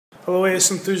Hello ACE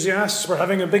enthusiasts, we're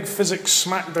having a big physics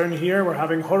smackdown here. We're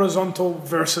having horizontal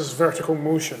versus vertical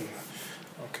motion.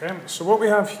 Okay, so what we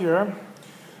have here,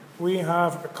 we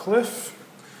have a cliff,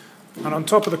 and on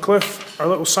top of the cliff, our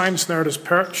little science nerd is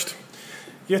perched.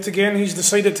 Yet again, he's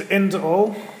decided to end it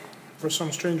all for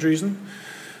some strange reason.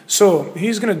 So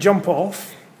he's going to jump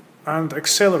off and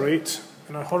accelerate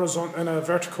in a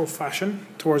vertical fashion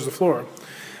towards the floor.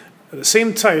 At the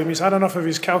same time, he's had enough of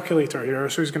his calculator here,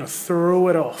 so he's going to throw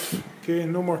it off. Okay,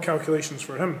 no more calculations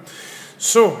for him.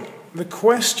 So the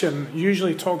question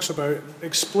usually talks about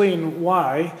explain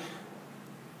why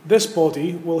this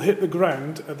body will hit the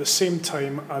ground at the same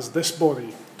time as this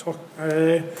body.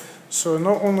 So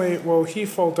not only will he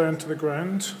fall down to the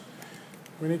ground,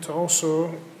 we need to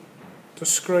also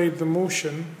describe the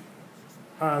motion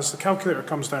as the calculator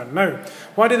comes down. Now,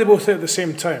 why do they both hit at the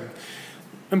same time?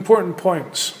 Important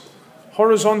points.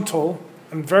 Horizontal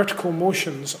and vertical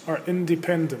motions are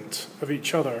independent of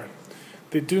each other.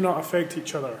 They do not affect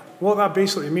each other. What that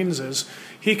basically means is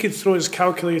he could throw his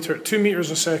calculator at 2 meters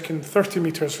a second, 30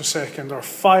 meters a second, or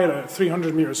fire it at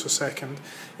 300 meters a second.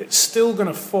 It's still going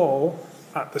to fall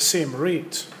at the same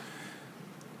rate.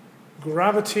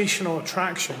 Gravitational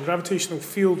attraction, gravitational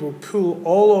field will pull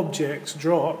all objects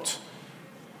dropped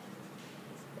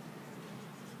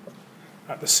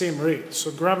at the same rate. So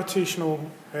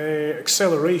gravitational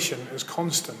acceleration is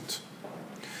constant.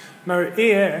 Now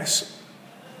AS,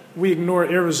 we ignore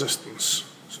air resistance.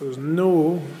 So there's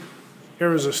no air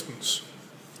resistance.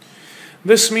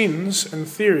 This means, in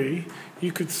theory,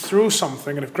 you could throw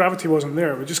something, and if gravity wasn't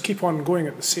there, it would just keep on going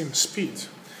at the same speed.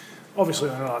 Obviously,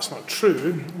 I know that's not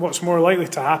true. What's more likely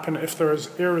to happen if there is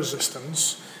air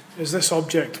resistance is this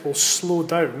object will slow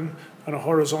down on a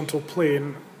horizontal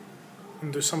plane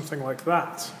and do something like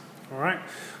that. All right?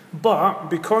 But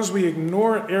because we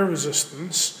ignore air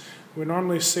resistance, we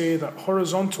normally say that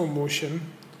horizontal motion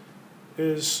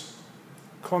is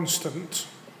constant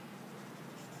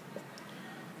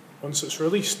once it's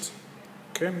released.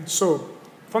 Okay, so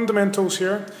fundamentals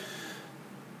here.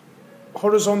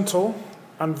 Horizontal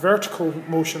and vertical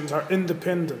motions are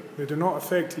independent. They do not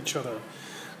affect each other.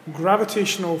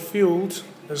 Gravitational field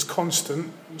is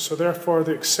constant, so therefore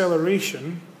the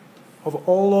acceleration of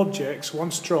all objects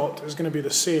once dropped is going to be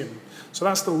the same. So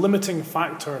that's the limiting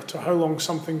factor to how long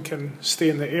something can stay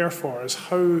in the air for, is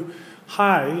how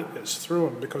high it's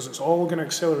thrown, because it's all going to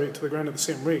accelerate to the ground at the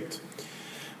same rate.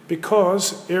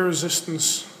 Because air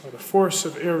resistance, or the force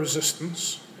of air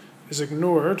resistance, is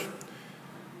ignored,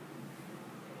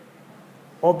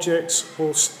 objects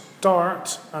will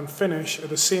start and finish at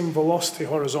the same velocity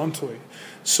horizontally.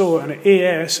 So in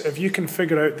AS, if you can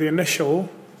figure out the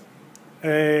initial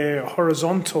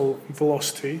horizontal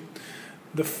velocity,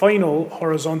 the final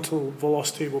horizontal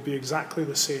velocity will be exactly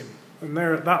the same. And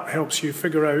there, that helps you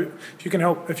figure out,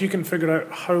 if you can figure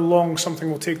out how long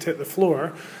something will take to hit the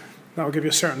floor, that will give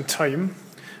you a certain time.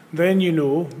 Then you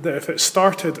know that if it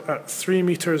started at 3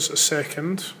 meters a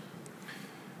second,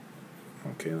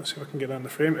 okay, let's see if I can get that in the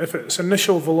frame. If its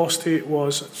initial velocity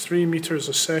was 3 meters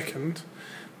a second,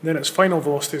 then its final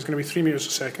velocity is going to be 3 meters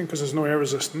a second because there's no air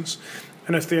resistance.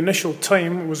 And if the initial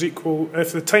time was equal,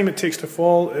 if the time it takes to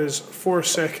fall is 4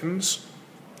 seconds,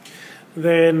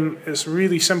 then it's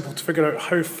really simple to figure out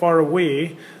how far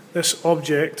away this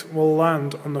object will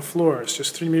land on the floor. It's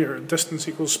just 3 meter distance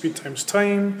equals speed times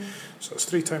time, so that's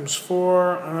 3 times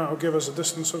 4, and that'll give us a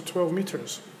distance of 12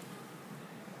 meters.